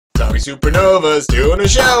Supernova's doing a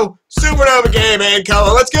show. Supernova Gaming, come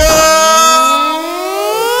on, let's go!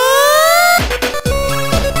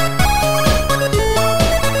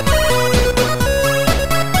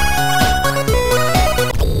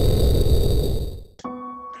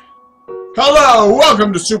 Hello,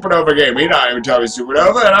 welcome to Supernova Gaming. I am Tommy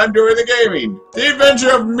Supernova, and I'm doing the gaming. The adventure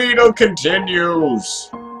of Meadle continues.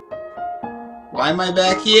 Why am I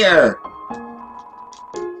back here?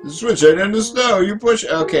 Switch it in the snow. You push.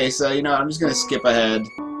 Okay, so you know, I'm just gonna skip ahead.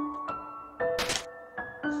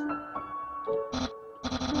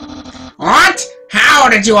 What? How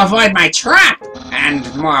did you avoid my trap?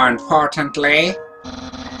 And more importantly,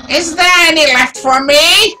 is there any left for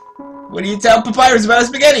me? What do you tell Papyrus about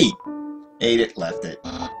spaghetti? Ate it, left it.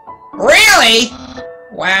 Really?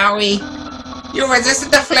 Wowie. You resisted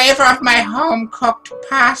the flavor of my home-cooked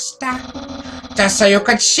pasta just so you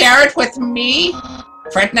could share it with me?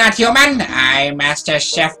 Fret not, human. I, Master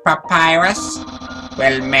Chef Papyrus,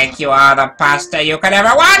 will make you all the pasta you could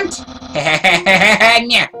ever want.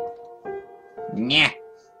 Nyeh. Nyeh.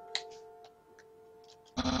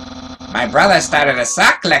 My brother started a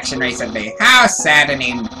sock collection recently. How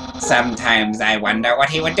saddening. Sometimes I wonder what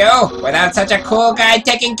he would do without such a cool guy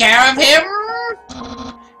taking care of him.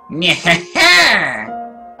 Nyeh.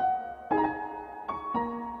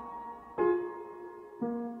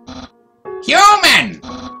 Human!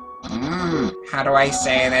 How do I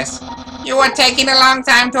say this? You were taking a long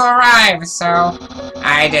time to arrive, so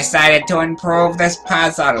I decided to improve this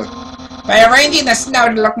puzzle by arranging the snow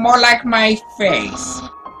to look more like my face.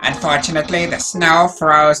 Unfortunately, the snow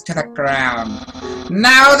froze to the ground.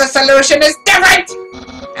 Now the solution is different!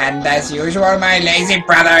 And as usual, my lazy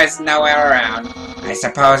brother is nowhere around. I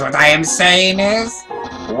suppose what I am saying is,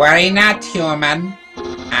 worry not, human.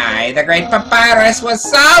 I, the great Papyrus, will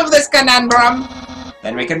solve this conundrum.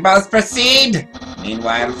 Then we can both proceed.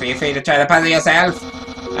 Meanwhile, feel free to try the puzzle yourself.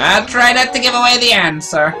 I'll try not to give away the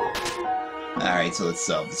answer. Alright, so let's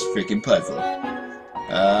solve this freaking puzzle.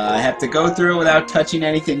 I have to go through without touching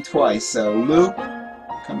anything twice, so loop,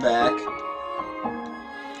 come back.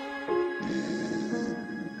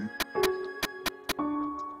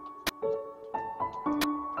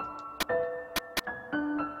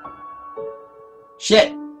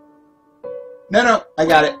 Shit! No, I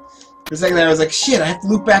got it. For a second there I was like, shit, I have to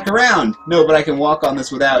loop back around. No, but I can walk on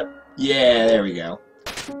this without... Yeah, there we go.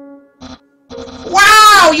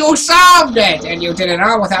 Wow, you solved it! And you did it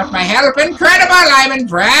all without my help. Incredible, I'm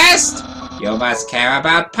impressed! You must care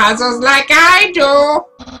about puzzles like I do.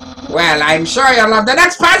 Well, I'm sure you'll love the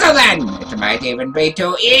next puzzle then. It might even be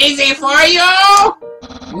too easy for you.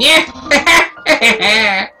 Yeah.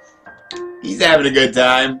 He's having a good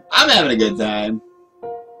time. I'm having a good time.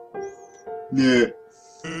 Yeah.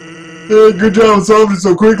 Hey, good job solving it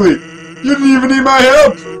so quickly. You didn't even need my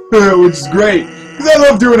help, which is great, because I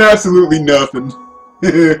love doing absolutely nothing.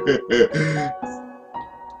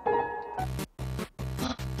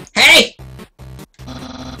 Hey!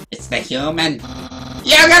 It's the human.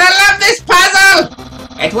 You're gonna love this puzzle!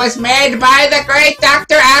 It was made by the great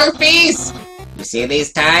Dr. Alphys. You see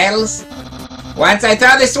these tiles? Once I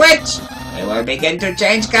throw the switch, they will begin to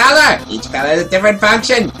change color. Each color has a different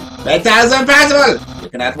function. Red tiles are impossible. You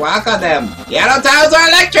cannot walk on them. Yellow tiles are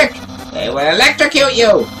electric. They will electrocute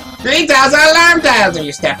you. Green tiles are alarm tiles. If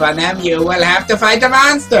you step on them, you will have to fight a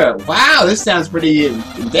monster. Wow, this sounds pretty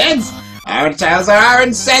intense. Orange tiles are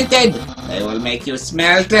orange scented. They will make you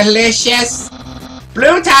smell delicious.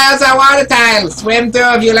 Blue tiles are water tiles. Swim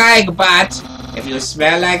through if you like, but if you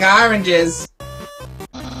smell like oranges,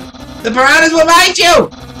 the piranhas will bite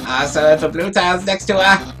you. Also, if a blue tile is next to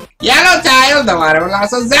a yellow tile, the water will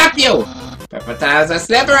also zap you. Purple tiles are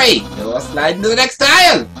slippery. You will slide into the next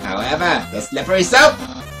tile. However, the slippery soap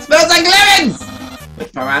smells like lemons,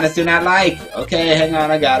 which piranhas do not like. Okay, hang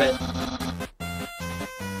on, I got it.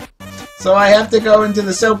 So I have to go into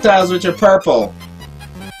the soap tiles, which are purple,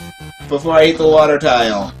 before I hit the water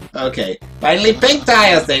tile. Okay. Finally, pink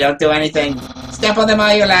tiles. They don't do anything. Step on them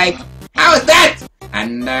all you like. How is that?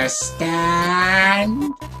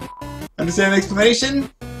 Understand? Understand the explanation?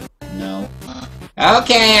 No.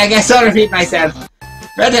 Okay, I guess I'll repeat myself.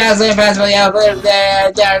 Red tiles are impossible, yellow, blue,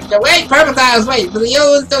 wait, purple tiles, wait, the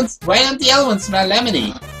yellow ones don't, why don't the yellow ones smell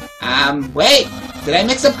lemony? Wait, did I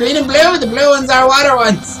mix up green and blue? The blue ones are water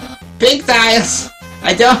ones. Pink tiles,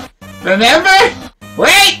 I don't remember?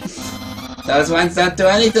 Wait! Those ones don't do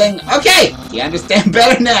anything. Okay, you understand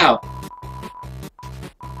better now.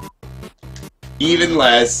 Even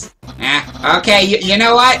less. Okay, you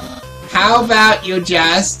know what? How about you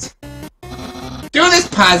just do this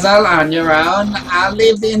puzzle on your own? I'll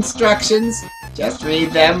leave the instructions. Just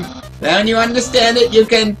read them. Then when you understand it, you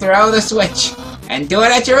can throw the switch. And do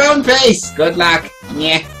it at your own pace. Good luck.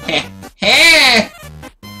 Yeah.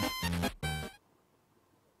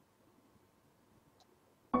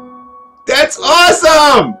 That's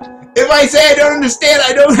awesome! If I say I don't understand,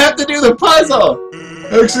 I don't have to do the puzzle!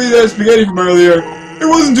 Actually, that spaghetti from earlier, it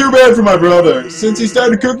wasn't too bad for my brother. Since he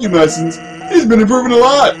started cooking lessons, he's been improving a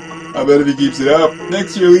lot. I bet if he keeps it up,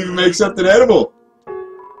 next year he'll even make something edible.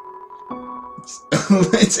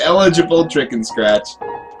 It's eligible, trick and scratch.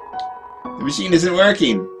 The machine isn't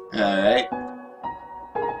working. Alright.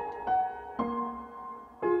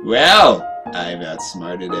 Well, I've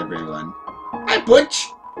outsmarted everyone. Hi, Butch!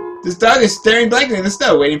 This dog is staring blankly in the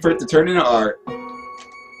snow, waiting for it to turn into art.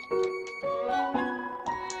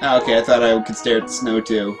 Oh, okay, I thought I could stare at the snow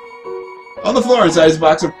too. On the floor inside is a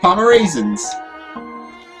box of Pomeranians.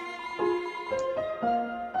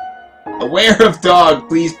 Aware of dog,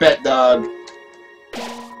 please pet dog.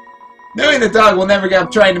 Knowing the dog will never give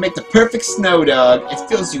up trying to make the perfect snow dog, it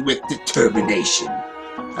fills you with determination.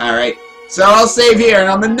 Alright, so I'll save here, and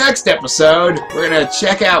on the next episode, we're gonna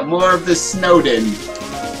check out more of the Snowden.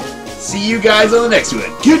 See you guys on the next one.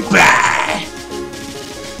 Goodbye!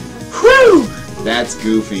 Whew! That's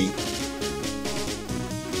goofy.